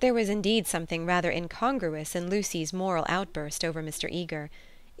smiled. There was indeed something rather incongruous in Lucy's moral outburst over Mr. Eager.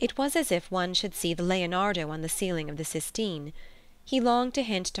 It was as if one should see the Leonardo on the ceiling of the Sistine. He longed to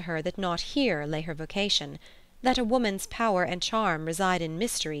hint to her that not here lay her vocation, that a woman's power and charm reside in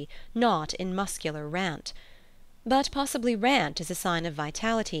mystery, not in muscular rant. But possibly rant is a sign of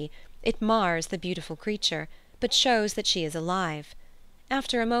vitality. It mars the beautiful creature, but shows that she is alive.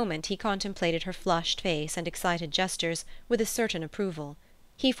 After a moment he contemplated her flushed face and excited gestures with a certain approval.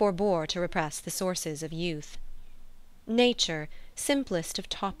 He forbore to repress the sources of youth. Nature, simplest of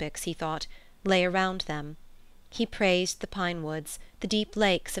topics, he thought, lay around them. He praised the pine-woods, the deep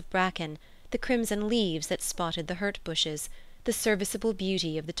lakes of bracken, the crimson leaves that spotted the hurt bushes, the serviceable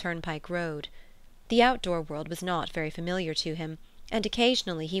beauty of the turnpike road. The outdoor world was not very familiar to him, and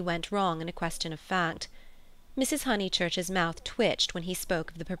occasionally he went wrong in a question of fact. Mrs. Honeychurch's mouth twitched when he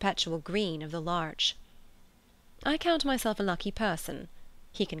spoke of the perpetual green of the larch. "I count myself a lucky person,"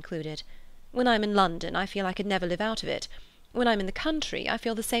 he concluded. "When I'm in London I feel I could never live out of it. When I'm in the country I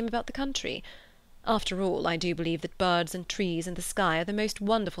feel the same about the country. After all, I do believe that birds and trees and the sky are the most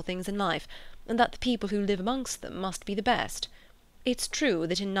wonderful things in life, and that the people who live amongst them must be the best. It's true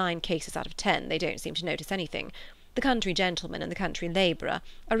that in 9 cases out of 10 they don't seem to notice anything. The country gentleman and the country labourer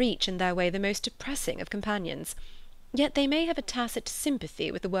are each in their way the most depressing of companions. Yet they may have a tacit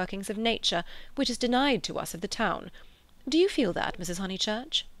sympathy with the workings of nature which is denied to us of the town. Do you feel that, Mrs.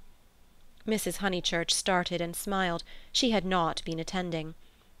 Honeychurch?" Mrs. Honeychurch started and smiled. She had not been attending.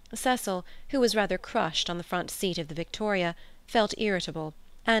 Cecil, who was rather crushed on the front seat of the Victoria, felt irritable,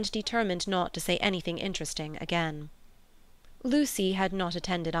 and determined not to say anything interesting again. Lucy had not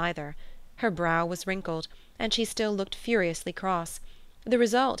attended either. Her brow was wrinkled, and she still looked furiously cross, the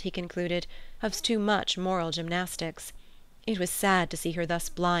result, he concluded, of too much moral gymnastics. It was sad to see her thus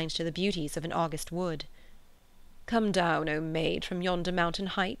blind to the beauties of an August wood. "Come down, O maid, from yonder mountain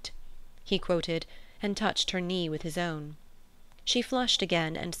height," he quoted, and touched her knee with his own. She flushed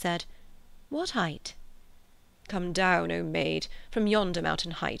again, and said, "What height?" "Come down, O maid, from yonder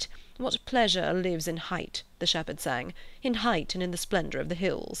mountain height. What pleasure lives in height, the shepherd sang, in height and in the splendour of the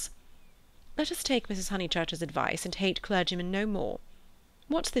hills." "Let us take Mrs. Honeychurch's advice and hate clergymen no more.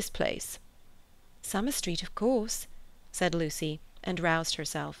 What's this place?" "Summer Street, of course," said Lucy, and roused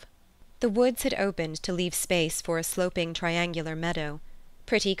herself. The woods had opened to leave space for a sloping triangular meadow.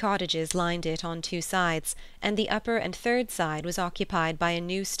 Pretty cottages lined it on 2 sides, and the upper and 3rd side was occupied by a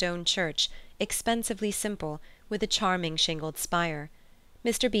new stone church, expensively simple, with a charming shingled spire.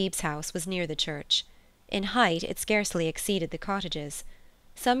 Mr. Beebe's house was near the church. In height it scarcely exceeded the cottages.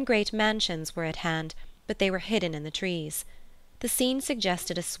 Some great mansions were at hand, but they were hidden in the trees. The scene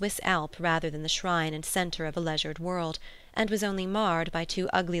suggested a Swiss Alp rather than the shrine and centre of a leisured world, and was only marred by 2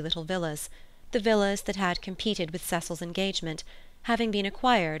 ugly little villas, the villas that had competed with Cecil's engagement, having been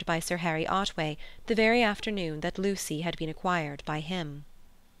acquired by Sir Harry Otway the very afternoon that Lucy had been acquired by him.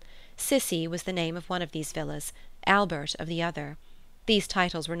 Cissy was the name of one of these villas, Albert of the other. These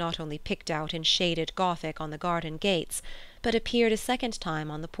titles were not only picked out in shaded Gothic on the garden gates, but appeared a second time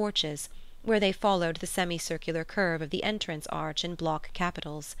on the porches, where they followed the semicircular curve of the entrance arch in block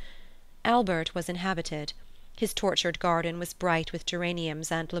capitals. Albert was inhabited. His tortured garden was bright with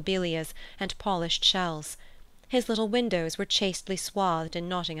geraniums and lobelias and polished shells. His little windows were chastely swathed in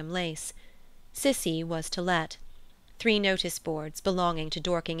Nottingham lace. Cissy was to let. 3 notice-boards, belonging to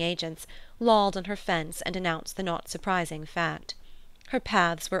Dorking agents, lolled on her fence and announced the not surprising fact. Her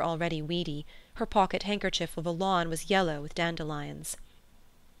paths were already weedy. Her pocket-handkerchief of a lawn was yellow with dandelions.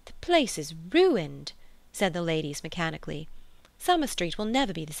 "The place is ruined," said the ladies mechanically. "Summer Street will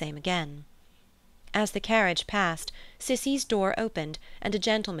never be the same again." As the carriage passed, Cissy's door opened, and a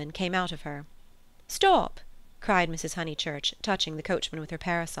gentleman came out of her. "Stop!" cried Mrs. Honeychurch, touching the coachman with her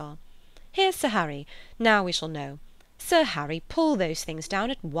parasol. "Here's Sir Harry. Now we shall know. Sir Harry, pull those things down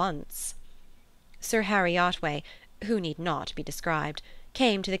at once." Sir Harry Otway, who need not be described,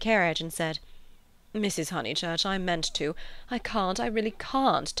 came to the carriage and said, "Mrs. Honeychurch, I meant to. I really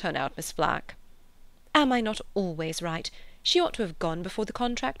can't turn out Miss Flack." "Am I not always right? She ought to have gone before the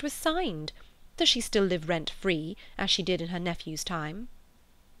contract was signed. Does she still live rent-free, as she did in her nephew's time?"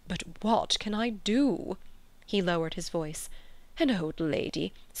 "But what can I do?" He lowered his voice. "An old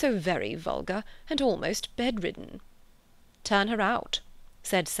lady, so very vulgar, and almost bedridden." "Turn her out,"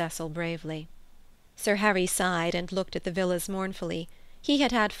 said Cecil bravely. Sir Harry sighed and looked at the villas mournfully. He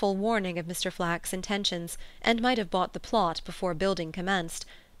had had full warning of Mr. Flack's intentions, and might have bought the plot before building commenced,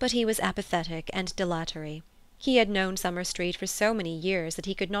 but he was apathetic and dilatory. He had known Summer Street for so many years that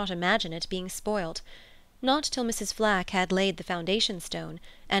he could not imagine it being spoilt. Not till Mrs. Flack had laid the foundation-stone,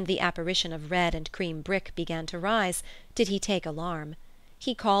 and the apparition of red and cream brick began to rise, did he take alarm.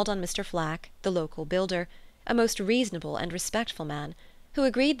 He called on Mr. Flack, the local builder, a most reasonable and respectful man, who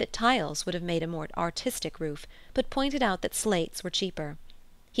agreed that tiles would have made a more artistic roof, but pointed out that slates were cheaper.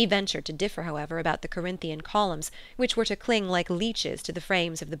 He ventured to differ, however, about the Corinthian columns, which were to cling like leeches to the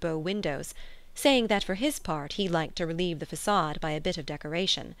frames of the bow windows, saying that for his part he liked to relieve the façade by a bit of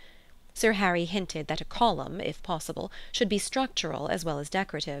decoration. Sir Harry hinted that a column, if possible, should be structural as well as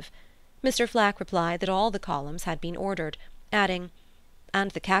decorative. Mr. Flack replied that all the columns had been ordered, adding,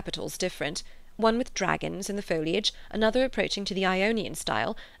 "And the capital's different. One with dragons in the foliage, another approaching to the Ionian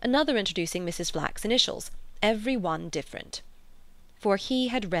style, another introducing Mrs. Flack's initials, every one different." For he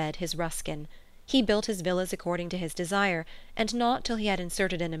had read his Ruskin. He built his villas according to his desire, and not till he had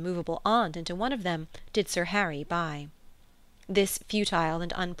inserted an immovable aunt into one of them did Sir Harry buy. This futile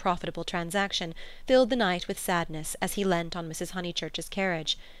and unprofitable transaction filled the night with sadness as he leant on Mrs. Honeychurch's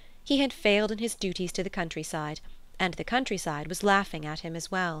carriage. He had failed in his duties to the countryside, and the countryside was laughing at him as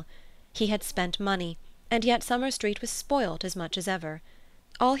well. He had spent money, and yet Summer Street was spoilt as much as ever.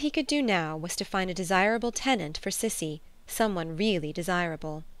 All he could do now was to find a desirable tenant for Cissy, someone really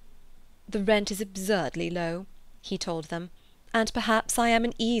desirable. "The rent is absurdly low," he told them, "and perhaps I am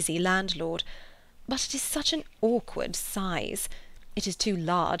an easy landlord, but it is such an awkward size. It is too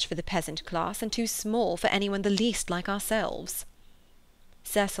large for the peasant class, and too small for anyone the least like ourselves."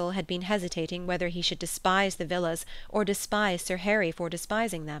 Cecil had been hesitating whether he should despise the villas or despise Sir Harry for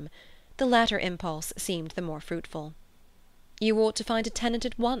despising them. The latter impulse seemed the more fruitful. "You ought to find a tenant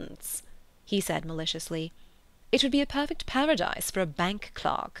at once," he said maliciously. "It would be a perfect paradise for a bank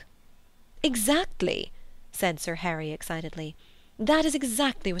clerk." "Exactly," said Sir Harry excitedly. "That is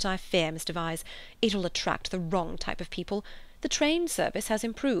exactly what I fear, Mr. Vyse. It will attract the wrong type of people. The train service has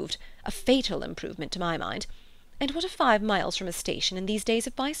improved, a fatal improvement to my mind. And what are 5 miles from a station in these days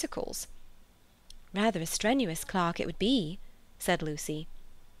of bicycles?" "Rather a strenuous clerk it would be," said Lucy.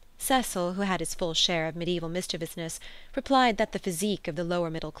 Cecil, who had his full share of medieval mischievousness, replied that the physique of the lower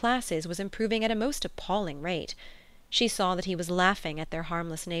middle classes was improving at a most appalling rate. She saw that he was laughing at their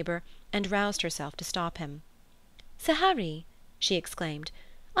harmless neighbour, and roused herself to stop him. "Sir Harry," she exclaimed,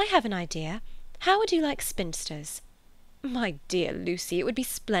 "I have an idea. How would you like spinsters?" "My dear Lucy, it would be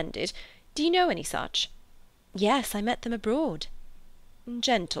splendid. Do you know any such?" "Yes, I met them abroad."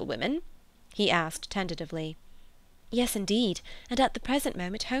 "Gentlewomen?" he asked tentatively. "Yes, indeed, and at the present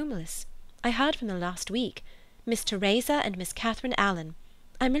moment homeless. I heard from them last week. Miss Teresa and Miss Catherine Allen.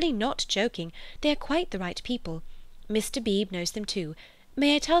 I'm really not joking. They are quite the right people. Mr. Beebe knows them too.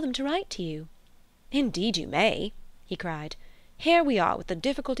 May I tell them to write to you?" "Indeed you may," he cried. "Here we are with the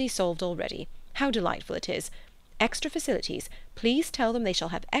difficulty solved already. How delightful it is! Extra facilities. Please tell them they shall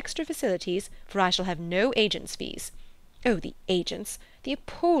have extra facilities, for I shall have no agents' fees. Oh, the agents! The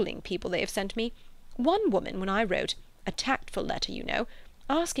appalling people they have sent me! One woman, when I wrote, a tactful letter, you know,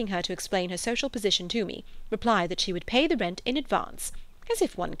 asking her to explain her social position to me, replied that she would pay the rent in advance. As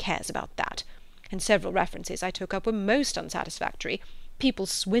if one cares about that. And several references I took up were most unsatisfactory. People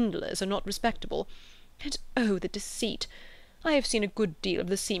swindlers or not respectable. And oh, the deceit! I have seen a good deal of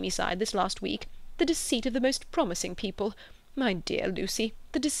the seamy side this last week. The deceit of the most promising people. My dear Lucy,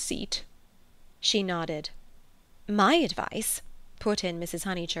 the deceit." She nodded. "My advice," put in Mrs.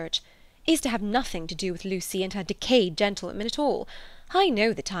 Honeychurch, "is to have nothing to do with Lucy and her decayed gentlewomen at all. I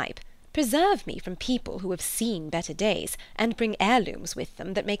know the type. Preserve me from people who have seen better days, and bring heirlooms with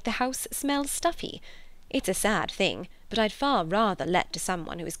them that make the house smell stuffy. It's a sad thing, but I'd far rather let to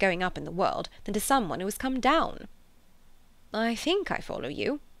someone who is going up in the world than to someone who has come down." "I think I follow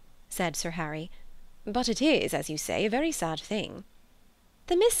you," said Sir Harry. "But it is, as you say, a very sad thing."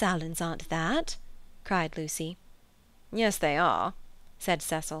 "The Miss Allens aren't that," cried Lucy. "Yes, they are," said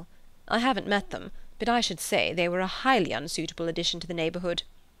Cecil. "I haven't met them, but I should say they were a highly unsuitable addition to the neighbourhood."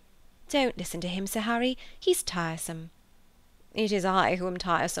 "Don't listen to him, Sir Harry. He's tiresome." "It is I who am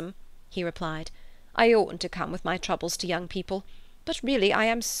tiresome," he replied. I oughtn't to come with my troubles to young people. But really I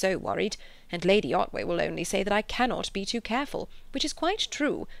am so worried, and Lady Otway will only say that I cannot be too careful, which is quite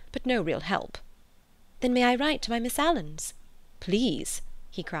true, but no real help." "Then may I write to my Miss Allens?" "Please,"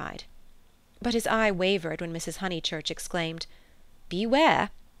 he cried. But his eye wavered when Mrs. Honeychurch exclaimed, "Beware!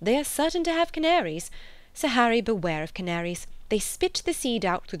 They are certain to have canaries. Sir Harry, beware of canaries. They spit the seed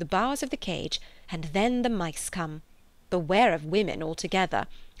out through the bars of the cage, and then the mice come. Beware of women altogether.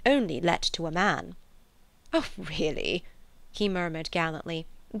 Only let to a man." "Oh, really?" he murmured gallantly,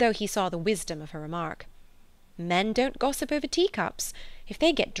 though he saw the wisdom of her remark. "Men don't gossip over teacups. If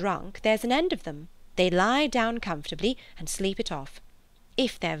they get drunk, there's an end of them. They lie down comfortably and sleep it off.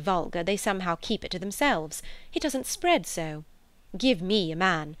 If they're vulgar, they somehow keep it to themselves. It doesn't spread so. Give me a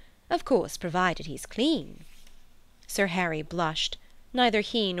man. Of course, provided he's clean." Sir Harry blushed. Neither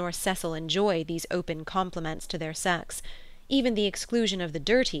he nor Cecil enjoyed these open compliments to their sex. Even the exclusion of the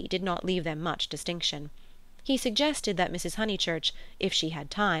dirty did not leave them much distinction. He suggested that Mrs. Honeychurch, if she had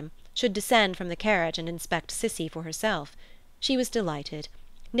time, should descend from the carriage and inspect Cissy for herself. She was delighted.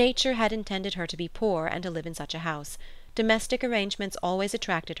 Nature had intended her to be poor and to live in such a house. Domestic arrangements always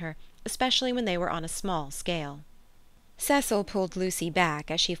attracted her, especially when they were on a small scale. Cecil pulled Lucy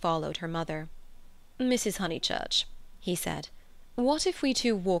back as she followed her mother. "Mrs. Honeychurch," he said, "what if we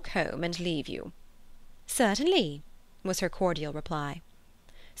two walk home and leave you?" "Certainly," was her cordial reply.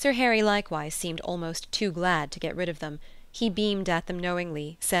 Sir Harry likewise seemed almost too glad to get rid of them. He beamed at them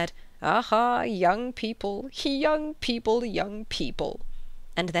knowingly, said, "Aha, young people, young people, young people,"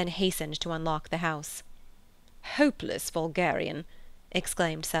 and then hastened to unlock the house. "Hopeless vulgarian!"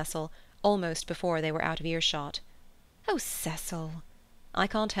 exclaimed Cecil, almost before they were out of earshot. "Oh, Cecil!" "I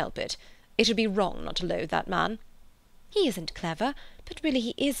can't help it. It would be wrong not to loathe that man." "He isn't clever, but really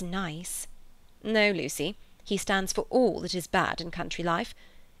he is nice." "No, Lucy, he stands for all that is bad in country life.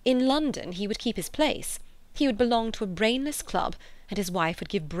 In London he would keep his place. He would belong to a brainless club, and his wife would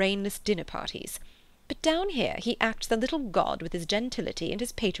give brainless dinner parties. But down here he acts the little god with his gentility and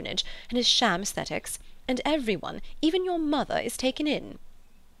his patronage and his sham aesthetics, and everyone, even your mother, is taken in."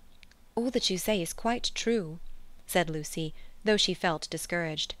 "All that you say is quite true," said Lucy, though she felt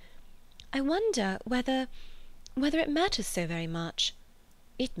discouraged. "I wonder whether it matters so very much."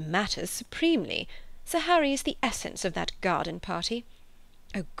 "It matters supremely. Sir Harry is the essence of that garden party.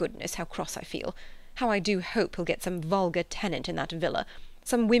 Oh, goodness, how cross I feel! How I do hope he'll get some vulgar tenant in that villa,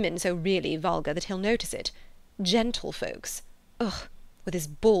 some women so really vulgar that he'll notice it. Gentlefolks. Ugh, with his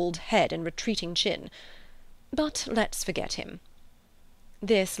bald head and retreating chin. But let's forget him."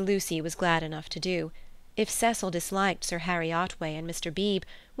 This Lucy was glad enough to do. If Cecil disliked Sir Harry Otway and Mr. Beebe,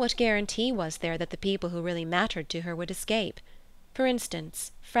 what guarantee was there that the people who really mattered to her would escape? For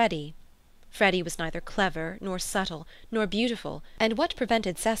instance, Freddy. Freddy was neither clever, nor subtle, nor beautiful, and what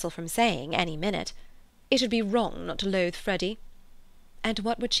prevented Cecil from saying, any minute, "It would be wrong not to loathe Freddy"? And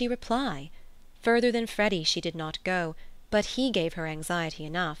what would she reply? Further than Freddy she did not go, but he gave her anxiety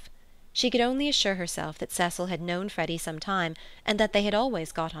enough. She could only assure herself that Cecil had known Freddy some time, and that they had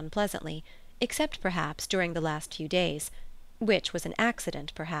always got on pleasantly, except perhaps during the last few days, which was an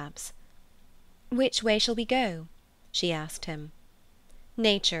accident perhaps. "Which way shall we go?" she asked him.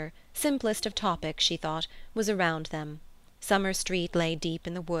 Nature, simplest of topics, she thought, was around them. Summer Street lay deep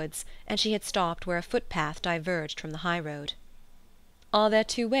in the woods, and she had stopped where a footpath diverged from the high road. "Are there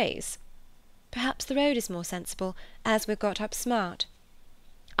two ways?" "Perhaps the road is more sensible, as we're got up smart."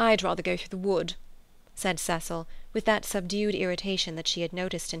 "I'd rather go through the wood," said Cecil, with that subdued irritation that she had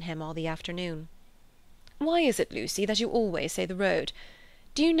noticed in him all the afternoon. "Why is it, Lucy, that you always say the road?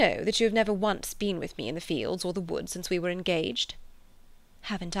 Do you know that you have never once been with me in the fields or the wood since we were engaged?"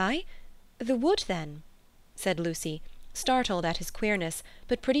 "Haven't I? The wood, then?" said Lucy, startled at his queerness,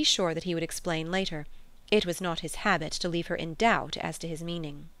 but pretty sure that he would explain later. It was not his habit to leave her in doubt as to his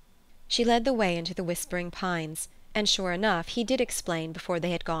meaning. She led the way into the whispering pines, and sure enough he did explain before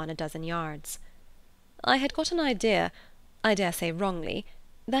they had gone a dozen yards. "I had got an idea, I dare say wrongly,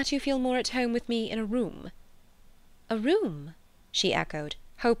 that you feel more at home with me in a room." "A room?" she echoed,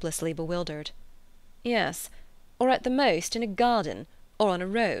 hopelessly bewildered. "Yes, or at the most in a garden, or on a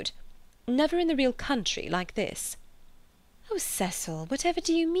road. Never in the real country like this." "Oh, Cecil, whatever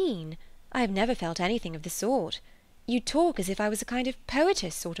do you mean? I have never felt anything of the sort. You talk as if I was a kind of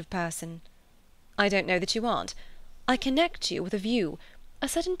poetess sort of person." "I don't know that you aren't. I connect you with a view, a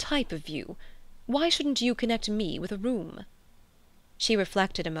certain type of view. Why shouldn't you connect me with a room?" She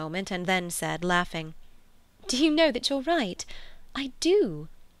reflected a moment, and then said, laughing, "Do you know that you're right? I do.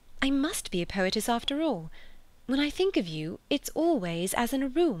 I must be a poetess after all. When I think of you, it's always as in a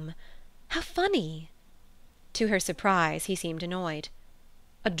room. How funny!" To her surprise, he seemed annoyed.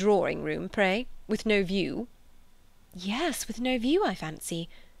 A drawing-room, pray, with no view? Yes, with no view, I fancy.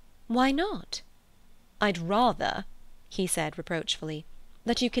 Why not? I'd rather," he said reproachfully,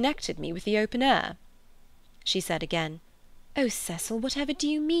 "that you connected me with the open air." She said again, "Oh, Cecil, whatever do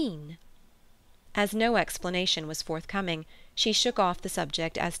you mean?" As no explanation was forthcoming, she shook off the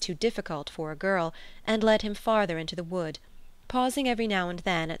subject as too difficult for a girl, and led him farther into the wood, pausing every now and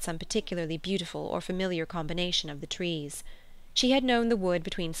then at some particularly beautiful or familiar combination of the trees. She had known the wood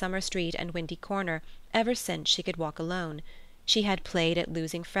between Summer Street and Windy Corner ever since she could walk alone. She had played at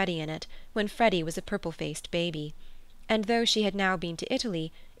losing Freddy in it, when Freddy was a purple-faced baby. And though she had now been to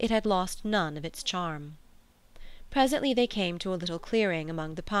Italy, it had lost none of its charm. Presently they came to a little clearing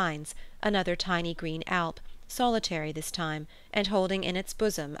among the pines, another tiny green alp, solitary this time, and holding in its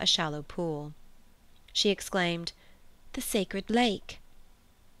bosom a shallow pool. She exclaimed, "The Sacred Lake."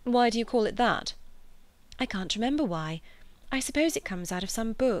 "Why do you call it that?" "I can't remember why. I suppose it comes out of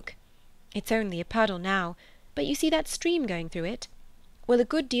some book. It's only a puddle now, but you see that stream going through it? Well, a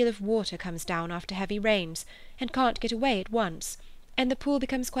good deal of water comes down after heavy rains, and can't get away at once, and the pool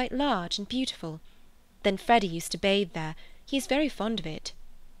becomes quite large and beautiful. Then Freddy used to bathe there. He is very fond of it."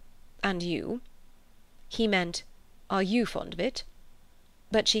 "And you?" He meant, "Are you fond of it?"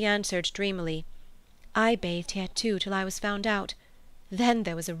 But she answered dreamily, "I bathed here too till I was found out. Then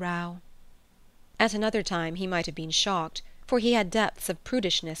there was a row." At another time he might have been shocked, for he had depths of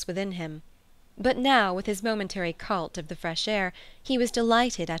prudishness within him. But now, with his momentary cult of the fresh air, he was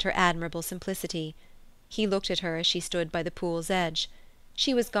delighted at her admirable simplicity. He looked at her as she stood by the pool's edge.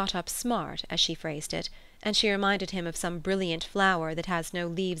 She was got up smart, as she phrased it, and she reminded him of some brilliant flower that has no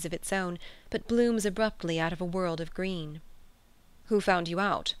leaves of its own, but blooms abruptly out of a world of green. "Who found you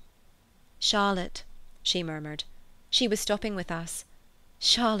out?" "Charlotte," she murmured. "She was stopping with us.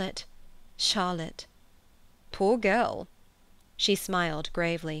 Charlotte, Charlotte." "Poor girl." She smiled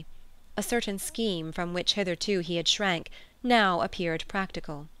gravely. A certain scheme from which hitherto he had shrank now appeared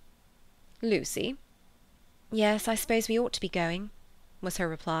practical. "Lucy?" "Yes, I suppose we ought to be going," was her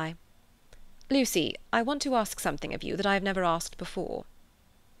reply. "Lucy, I want to ask something of you that I have never asked before."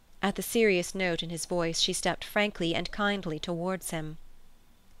 At the serious note in his voice she stepped frankly and kindly towards him.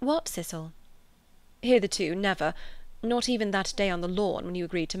 "What, Cecil?" "Hitherto never, not even that day on the lawn when you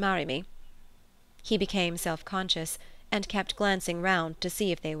agreed to marry me." He became self-conscious, and kept glancing round to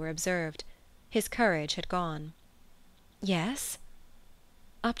see if they were observed. His courage had gone. "Yes?"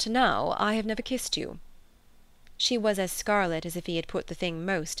 "Up to now I have never kissed you." She was as scarlet as if he had put the thing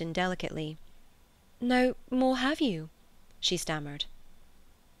most indelicately. "No more have you?" she stammered.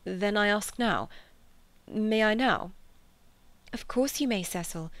 "Then I ask now. May I now?" "Of course you may,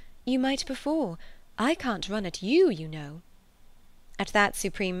 Cecil. You might before. I can't run at you, you know." At that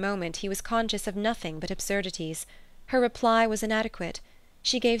supreme moment he was conscious of nothing but absurdities. Her reply was inadequate.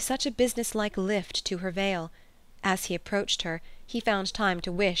 She gave such a business-like lift to her veil. As he approached her, he found time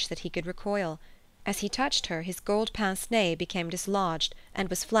to wish that he could recoil. As he touched her, his gold pince-nez became dislodged and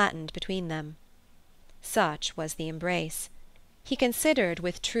was flattened between them. Such was the embrace. He considered,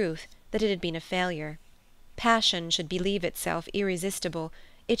 with truth, that it had been a failure. Passion should believe itself irresistible.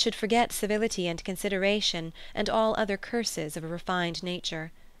 It should forget civility and consideration and all other curses of a refined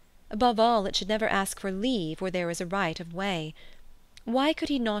nature. Above all, it should never ask for leave where there was a right of way. Why could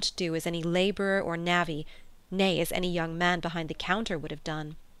he not do as any labourer or navvy, nay, as any young man behind the counter would have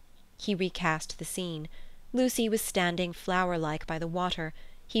done? He recast the scene. Lucy was standing flower-like by the water.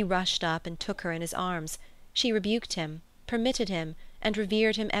 He rushed up and took her in his arms. She rebuked him, permitted him, and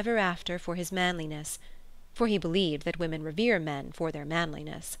revered him ever after for his manliness. For he believed that women revere men for their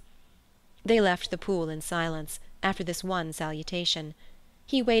manliness. They left the pool in silence, after this one salutation.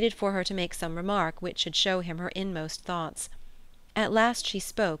 He waited for her to make some remark which should show him her inmost thoughts. At last she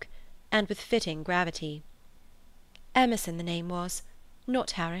spoke, and with fitting gravity. "Emerson the name was,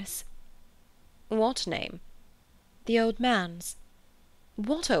 not Harris." "What name?" "The old man's."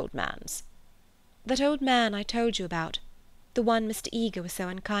 "What old man's?" "That old man I told you about, the one Mr. Eager was so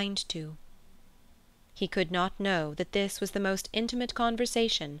unkind to." He could not know that this was the most intimate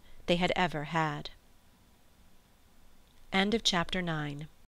conversation they had ever had. End of chapter 9.